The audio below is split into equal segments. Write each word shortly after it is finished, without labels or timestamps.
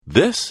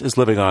This is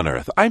Living on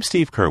Earth. I'm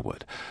Steve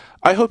Curwood.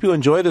 I hope you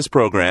enjoy this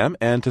program,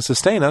 and to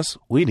sustain us,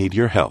 we need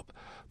your help.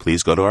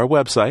 Please go to our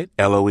website,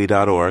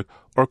 loe.org,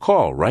 or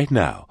call right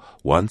now,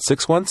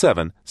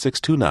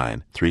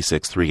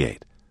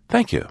 1-617-629-3638.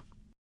 Thank you.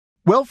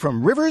 Well,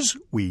 from rivers,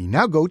 we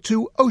now go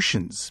to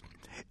oceans.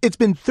 It's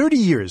been 30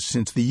 years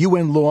since the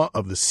UN Law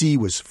of the Sea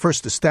was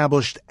first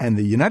established, and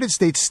the United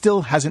States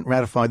still hasn't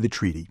ratified the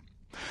treaty.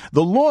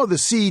 The Law of the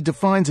Sea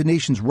defines a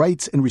nation's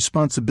rights and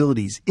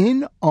responsibilities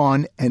in,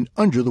 on, and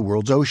under the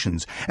world's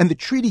oceans, and the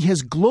treaty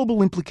has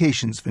global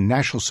implications for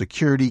national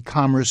security,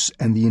 commerce,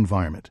 and the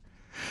environment.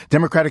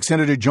 Democratic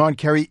Senator John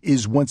Kerry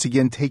is once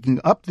again taking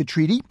up the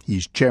treaty.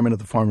 He's chairman of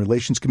the Foreign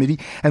Relations Committee.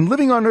 And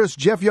Living on Earth's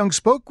Jeff Young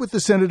spoke with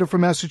the senator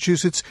from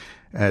Massachusetts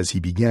as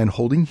he began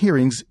holding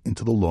hearings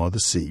into the Law of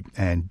the Sea.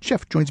 And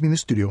Jeff joins me in the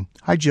studio.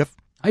 Hi, Jeff.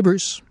 Hi,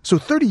 Bruce. So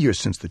 30 years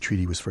since the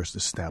treaty was first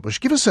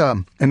established. Give us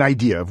an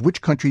idea of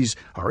which countries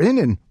are in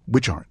and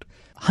which aren't.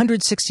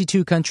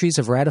 162 countries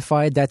have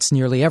ratified. That's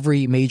nearly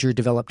every major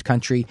developed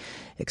country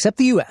except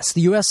the U.S.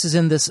 The U.S. is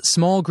in this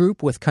small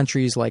group with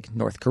countries like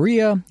North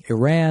Korea,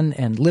 Iran,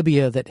 and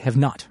Libya that have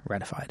not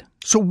ratified.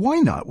 So why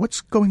not?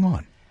 What's going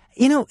on?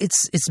 You know,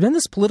 it's been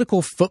this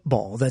political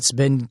football that's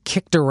been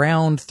kicked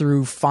around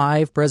through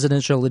 5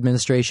 presidential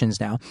administrations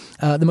now.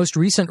 The most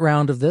recent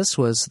round of this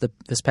was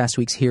this past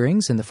week's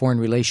hearings in the Foreign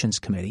Relations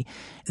Committee.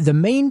 The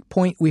main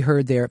point we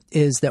heard there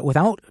is that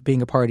without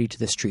being a party to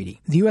this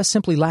treaty, the U.S.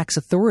 simply lacks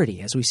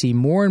authority as we see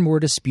more and more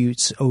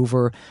disputes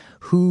over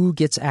who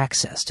gets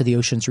access to the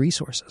ocean's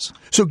resources.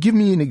 So give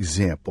me an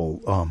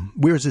example.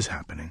 Where is this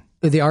happening?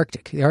 The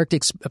Arctic. The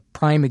Arctic's a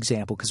prime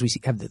example because we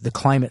have the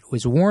climate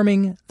was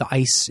warming, the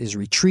ice is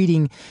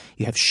retreating,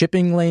 you have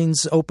shipping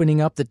lanes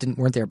opening up that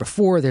weren't there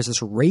before. There's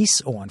this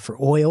race on for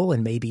oil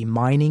and maybe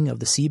mining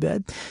of the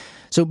seabed.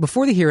 So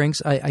before the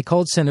hearings, I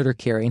called Senator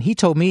Kerry, and he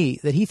told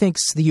me that he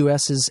thinks the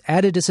U.S. is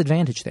at a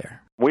disadvantage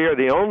there. We are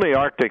the only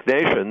Arctic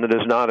nation that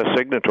is not a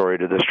signatory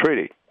to this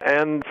treaty.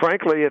 And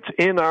frankly, it's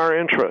in our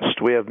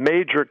interest. We have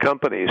major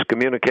companies,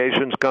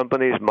 communications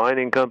companies,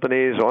 mining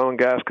companies, oil and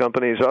gas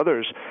companies,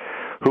 others,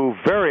 who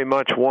very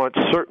much want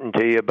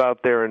certainty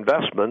about their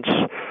investments,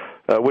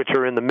 which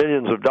are in the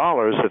millions of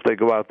dollars if they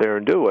go out there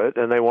and do it,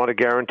 and they want to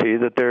guarantee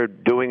that they're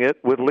doing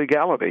it with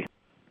legality.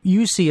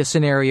 You see a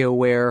scenario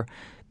where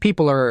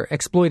people are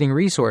exploiting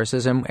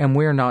resources, and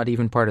we're not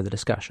even part of the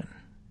discussion.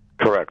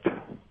 Correct.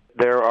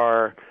 There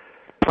are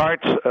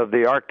parts of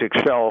the Arctic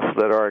shelf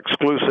that are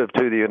exclusive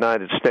to the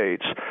United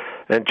States,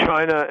 and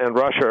China and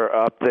Russia are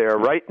up there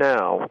right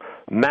now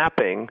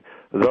mapping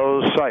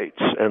those sites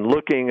and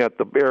looking at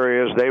the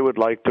areas they would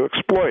like to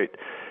exploit.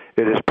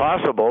 It is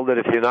possible that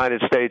if the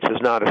United States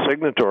is not a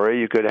signatory,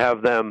 you could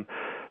have them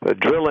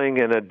drilling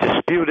in a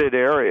disputed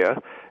area,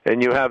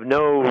 and you have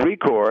no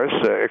recourse,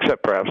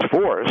 except perhaps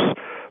force,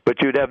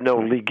 but you'd have no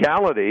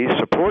legality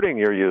supporting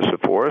your use of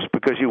force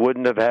because you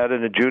wouldn't have had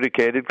an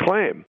adjudicated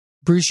claim.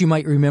 Bruce, you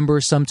might remember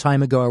some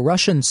time ago a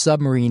Russian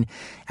submarine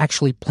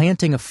actually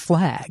planting a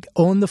flag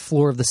on the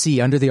floor of the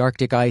sea under the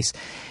Arctic ice.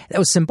 That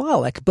was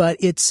symbolic, but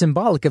it's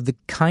symbolic of the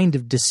kind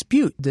of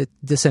dispute that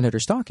the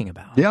senator's talking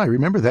about. Yeah, I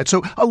remember that.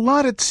 So a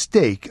lot at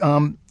stake.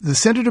 The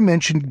senator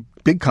mentioned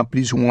big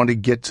companies who want to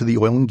get to the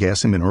oil and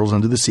gas and minerals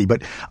under the sea,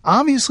 but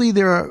obviously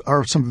there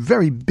are some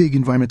very big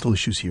environmental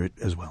issues here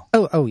as well.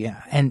 Oh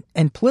yeah. And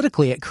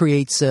politically it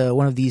creates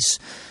one of these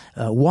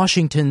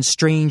Washington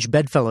strange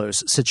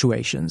bedfellows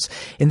situations.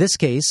 In this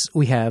case,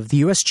 we have the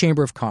U.S.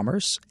 Chamber of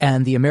Commerce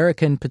and the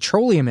American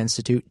Petroleum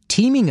Institute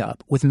teaming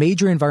up with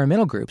major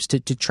environmental groups to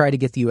try to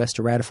get the U.S.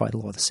 to ratify the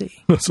Law of the Sea.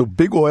 So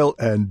big oil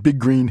and big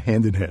green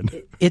hand in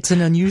hand. It's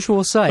an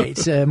unusual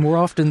sight. More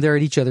often they're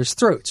at each other's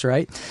throats,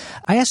 right?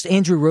 I asked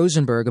Andrew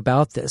Rosenberg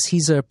about this.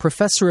 He's a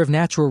professor of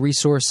natural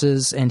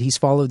resources, and he's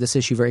followed this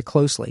issue very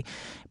closely.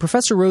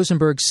 Professor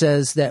Rosenberg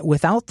says that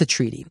without the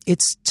treaty,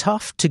 it's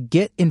tough to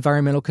get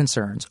environmental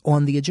concerns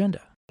on the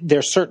agenda.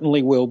 There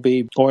certainly will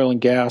be oil and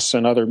gas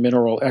and other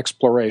mineral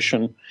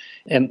exploration,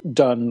 and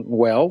done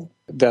well.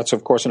 That's,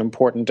 of course, an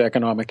important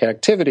economic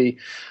activity,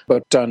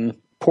 but done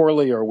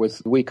poorly or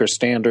with weaker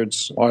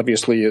standards,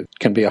 obviously it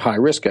can be a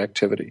high-risk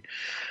activity.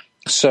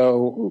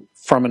 So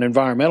from an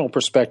environmental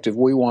perspective,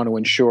 we want to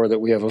ensure that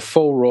we have a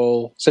full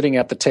role sitting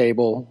at the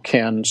table,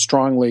 can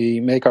strongly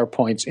make our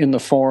points in the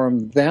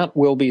forum. That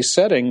will be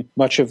setting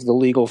much of the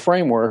legal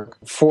framework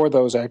for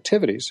those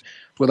activities.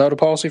 Without a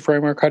policy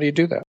framework, how do you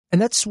do that? And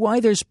that's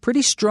why there's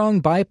pretty strong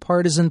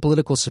bipartisan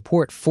political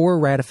support for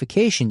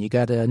ratification. You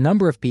got a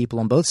number of people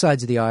on both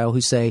sides of the aisle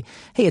who say,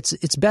 hey,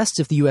 it's best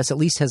if the U.S. at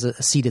least has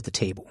a seat at the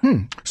table.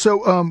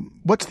 So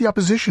what's the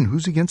opposition?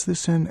 Who's against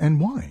this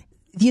and why?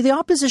 The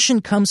opposition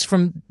comes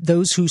from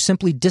those who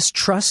simply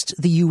distrust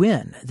the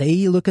UN.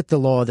 They look at the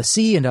Law of the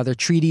Sea and other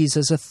treaties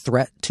as a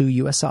threat to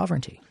U.S.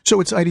 sovereignty.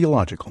 So it's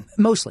ideological?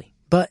 Mostly.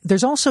 But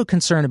there's also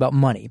concern about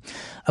money.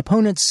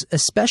 Opponents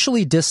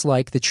especially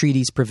dislike the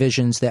treaty's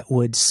provisions that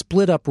would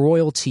split up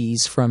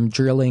royalties from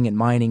drilling and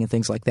mining and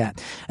things like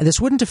that. And this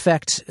wouldn't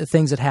affect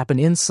things that happen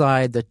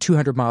inside the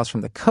 200 miles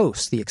from the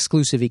coast, the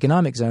exclusive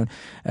economic zone.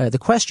 The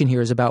question here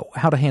is about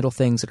how to handle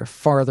things that are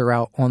farther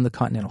out on the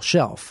continental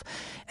shelf.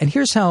 And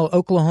here's how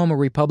Oklahoma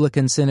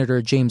Republican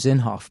Senator James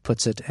Inhofe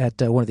puts it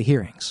at one of the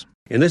hearings.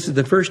 And this is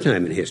the first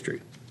time in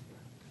history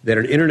that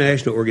an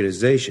international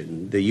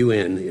organization, the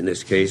UN in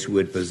this case,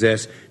 would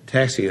possess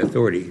taxing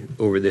authority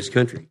over this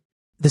country.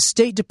 The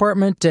State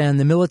Department and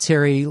the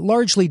military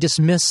largely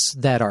dismiss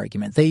that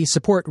argument. They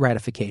support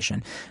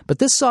ratification. But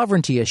this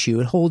sovereignty issue,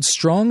 it holds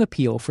strong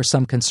appeal for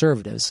some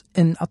conservatives.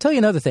 And I'll tell you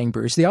another thing,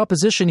 Bruce. The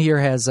opposition here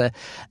has a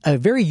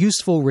very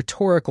useful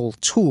rhetorical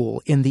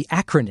tool in the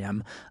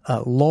acronym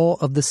Law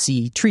of the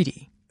Sea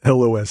Treaty.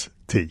 LOST.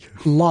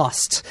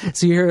 Lost.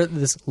 So you hear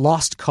this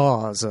lost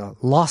cause,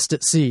 lost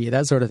at sea,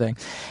 that sort of thing.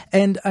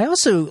 And I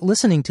also,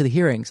 listening to the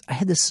hearings, I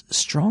had this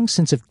strong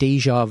sense of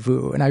deja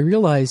vu. And I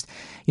realized,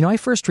 I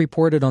first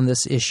reported on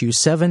this issue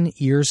 7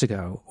 years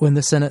ago when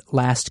the Senate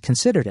last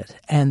considered it.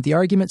 And the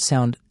arguments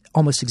sound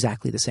almost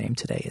exactly the same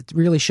today. It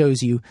really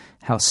shows you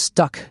how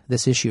stuck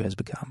this issue has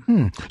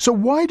become. So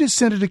why does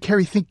Senator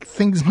Kerry think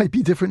things might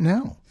be different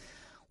now?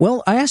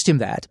 Well, I asked him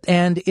that,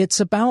 and it's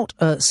about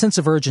a sense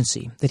of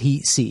urgency that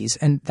he sees,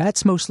 and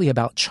that's mostly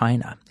about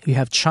China. You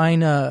have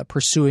China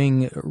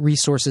pursuing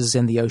resources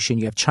in the ocean.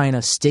 You have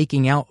China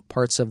staking out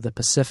parts of the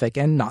Pacific,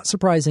 and not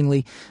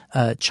surprisingly,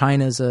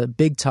 China's a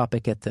big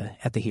topic at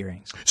the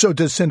hearings. So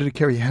does Senator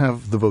Kerry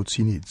have the votes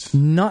he needs?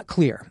 Not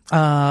clear.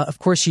 Of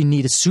course, you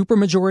need a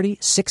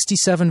supermajority,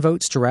 67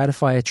 votes to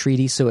ratify a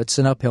treaty, so it's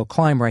an uphill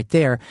climb right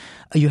there.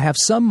 You have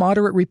some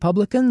moderate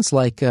Republicans,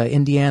 like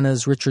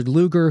Indiana's Richard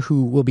Lugar,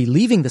 who will be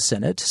leaving the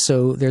Senate,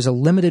 so there's a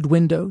limited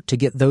window to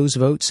get those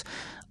votes.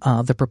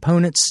 The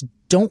proponents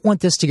don't want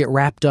this to get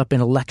wrapped up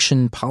in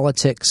election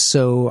politics,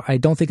 so I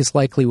don't think it's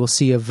likely we'll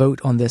see a vote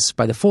on this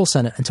by the full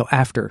Senate until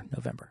after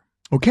November.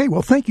 Okay,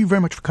 well, thank you very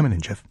much for coming in,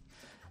 Jeff.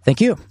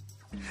 Thank you.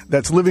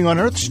 That's Living on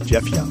Earth's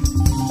Jeff Young.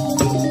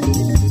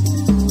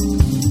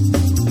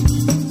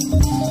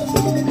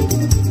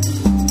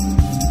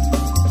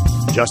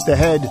 Just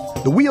ahead,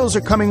 the wheels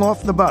are coming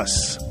off the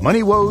bus.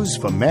 Money woes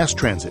for mass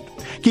transit.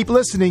 Keep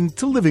listening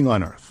to Living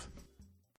on Earth.